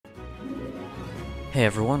Hey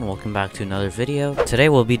everyone, welcome back to another video. Today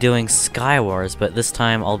we'll be doing Skywars, but this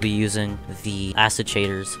time I'll be using the acid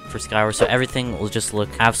shaders for Skywars, so everything will just look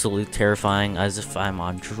absolutely terrifying as if I'm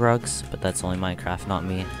on drugs, but that's only Minecraft, not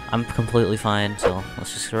me. I'm completely fine, so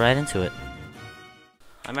let's just go right into it.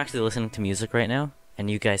 I'm actually listening to music right now, and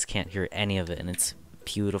you guys can't hear any of it, and it's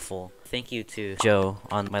beautiful. Thank you to Joe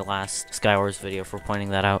on my last Skywars video for pointing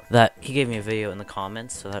that out. He gave me a video in the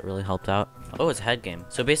comments, so that really helped out. Oh, it's a head game.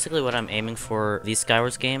 So basically what I'm aiming for these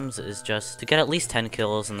Skywars games is just to get at least 10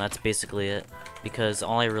 kills, and that's basically it. Because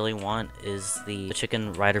all I really want is the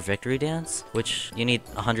Chicken Rider Victory Dance, which you need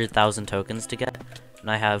 100,000 tokens to get.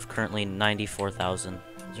 And I have currently 94,000.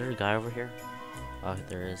 Is there a guy over here? Oh,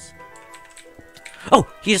 there is. Oh,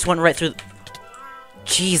 he just went right through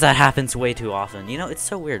Jeez, that happens way too often. You know, it's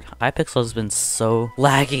so weird. Hypixel has been so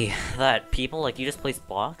laggy that people, like, you just place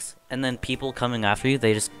blocks, and then people coming after you,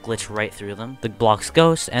 they just glitch right through them. The blocks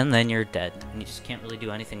ghost, and then you're dead. And you just can't really do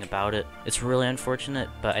anything about it. It's really unfortunate,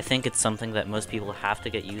 but I think it's something that most people have to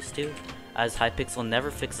get used to, as Hypixel never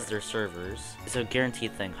fixes their servers. It's a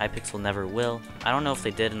guaranteed thing. Hypixel never will. I don't know if they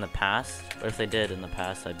did in the past, but if they did in the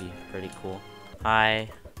past, that'd be pretty cool.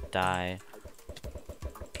 Die.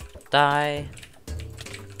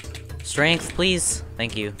 Strength, please.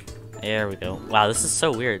 Thank you. There we go. Wow, this is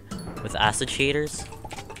so weird. With acid shaders.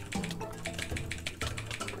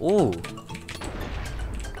 Ooh.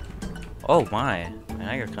 Oh my.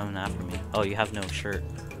 Now you're coming after me. Oh, you have no shirt.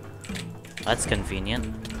 That's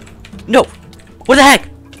convenient. No! What the heck?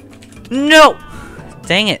 No!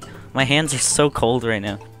 Dang it. My hands are so cold right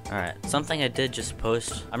now. Alright, something I did just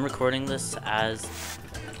post. I'm recording this as...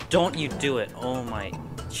 Don't you do it. Oh my...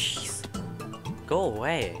 Jeez. Go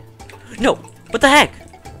away. No! What the heck?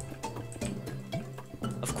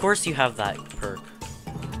 Of course you have that perk.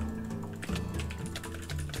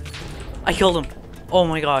 I killed him! Oh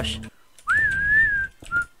my gosh.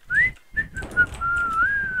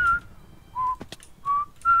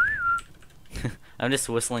 I'm just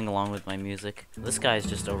whistling along with my music. This guy's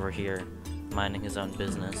just over here, minding his own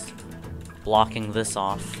business. Blocking this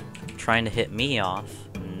off. Trying to hit me off.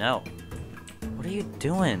 No. What are you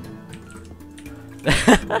doing?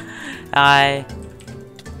 Hi.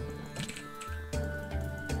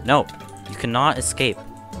 No, you cannot escape.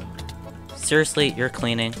 Seriously, you're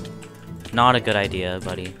cleaning. Not a good idea,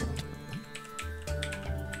 buddy.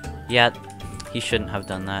 Yeah, he shouldn't have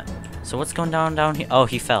done that. So what's going down here? Oh,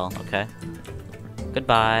 he fell. Okay.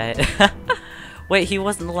 Goodbye. Wait, he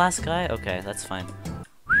wasn't the last guy? Okay, that's fine.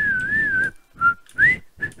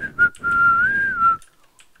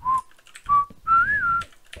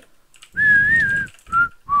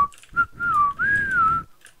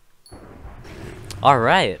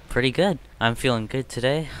 Alright, pretty good. I'm feeling good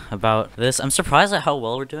today about this. I'm surprised at how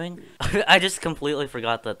well we're doing. I just completely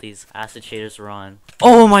forgot that these acid shaders were on.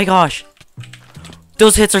 Oh my gosh!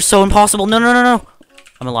 Those hits are so impossible! No!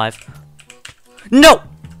 I'm alive. No!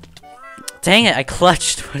 Dang it, I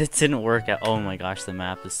clutched, but it didn't work out. Oh my gosh, the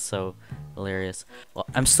map is so hilarious. Well,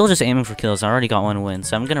 I'm still just aiming for kills. I already got one win,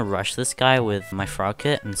 so I'm gonna rush this guy with my frog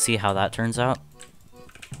kit and see how that turns out.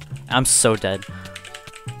 I'm so dead.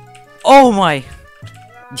 Oh my...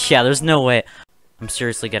 Yeah, there's no way. I'm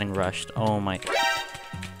seriously getting rushed. Oh my...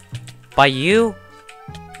 By you?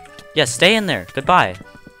 Yeah, stay in there. Goodbye.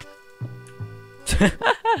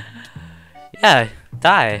 Yeah,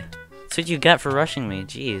 die. That's what you get for rushing me.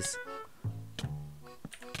 Jeez.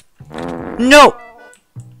 No!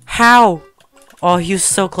 How? Oh, he was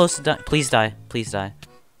so close to die. Please die. Please die.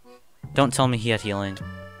 Don't tell me he had healing.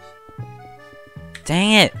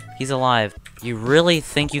 Dang it! He's alive. You really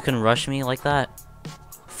think you can rush me like that?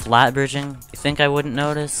 Flat bridging? You think I wouldn't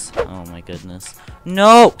notice? Oh my goodness.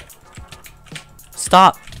 No!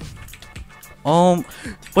 Stop! Oh,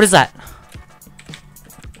 what is that?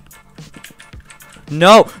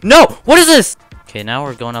 No! No! What is this? Okay, now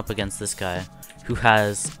we're going up against this guy who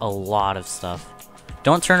has a lot of stuff.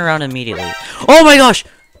 Don't turn around immediately. Oh my gosh!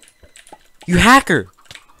 You hacker!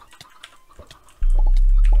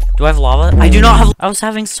 Do I have lava? I do not have. I was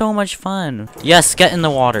having so much fun. Yes, get in the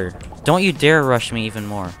water. Don't you dare rush me even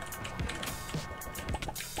more.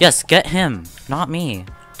 Yes, get him, not me.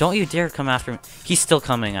 Don't you dare come after me. He's still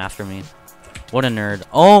coming after me. What a nerd.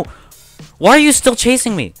 Oh, why are you still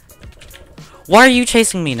chasing me? Why are you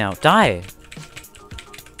chasing me now? Die.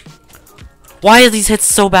 Why are these hits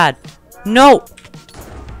so bad? No.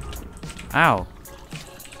 Ow.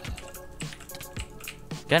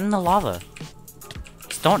 Get in the lava.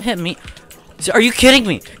 Don't hit me. Are you kidding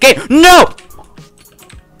me? Okay, no!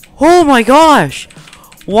 Oh my gosh!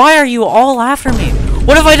 Why are you all after me?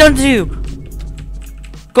 What have I done to you?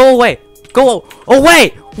 Go away! Go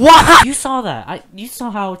away! What? You saw that. You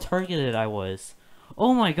saw how targeted I was.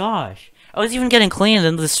 Oh my gosh. I was even getting cleaned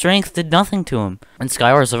and the strength did nothing to him. In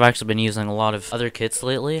Skywars, I've actually been using a lot of other kits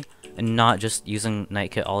lately, and not just using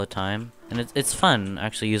Night Kit all the time. And it's fun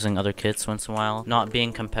actually using other kits once in a while, not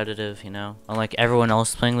being competitive, you know, unlike everyone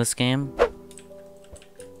else playing this game.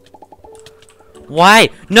 Why?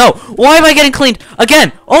 No! Why am I getting cleaned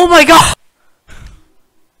again? Oh my god!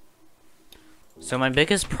 So my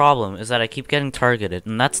biggest problem is that I keep getting targeted,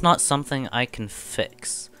 and that's not something I can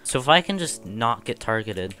fix. So if I can just not get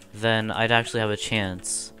targeted, then I'd actually have a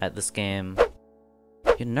chance at this game.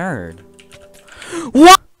 You nerd.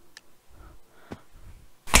 What?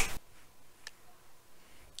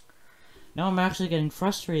 Now I'm actually getting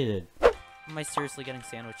frustrated. Am I seriously getting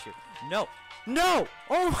sandwiched here? No! No!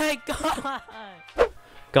 Oh my god!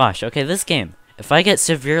 Gosh, okay, this game. If I get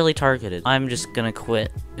severely targeted, I'm just gonna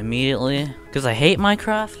quit immediately. Because I hate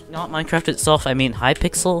Minecraft. Not Minecraft itself, I mean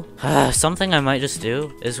Hypixel. Something I might just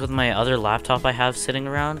do is with my other laptop I have sitting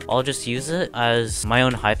around, I'll just use it as my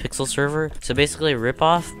own Hypixel server. So basically rip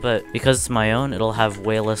off, but because it's my own, it'll have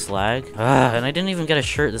way less lag. And I didn't even get a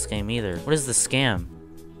shirt this game either. What is this scam?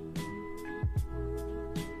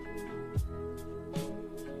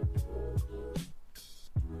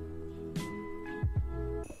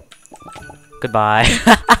 Goodbye.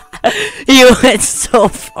 You went so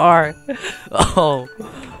far. Oh.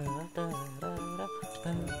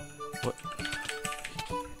 What?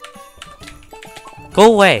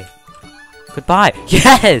 Go away. Goodbye.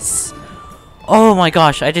 Yes! Oh my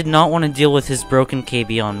gosh, I did not want to deal with his broken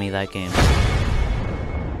KB on me that game.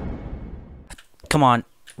 Come on,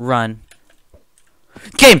 run.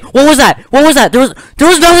 Game! What was that? What was that? There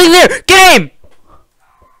was nothing there! Game!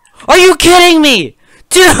 Are you kidding me?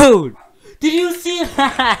 Dude! Did you see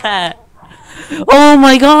that? Oh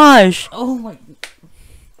my gosh! Oh my...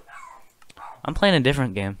 I'm playing a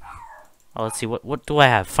different game. Oh, let's see, what do I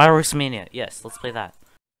have? Fireworks Mania. Yes, let's play that.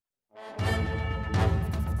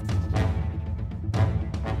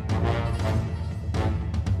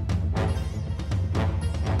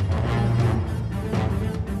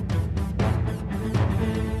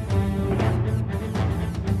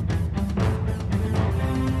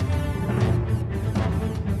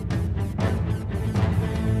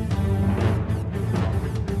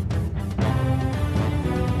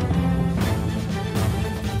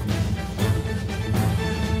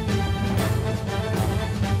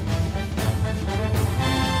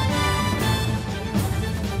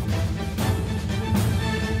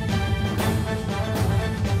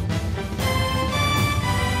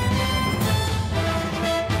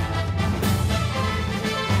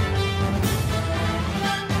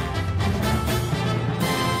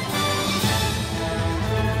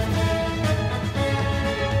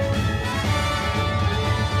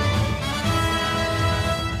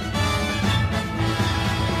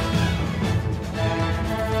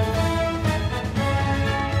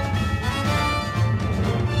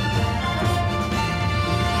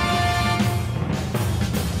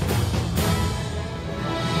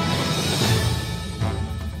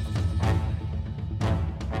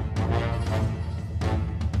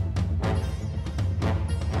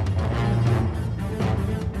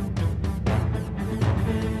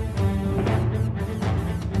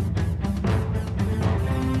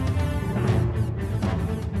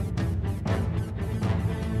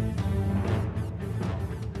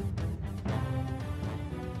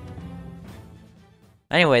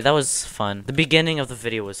 Anyway, that was fun. The beginning of the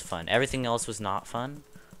video was fun. Everything else was not fun.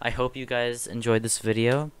 I hope you guys enjoyed this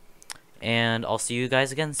video, and I'll see you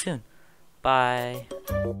guys again soon. Bye.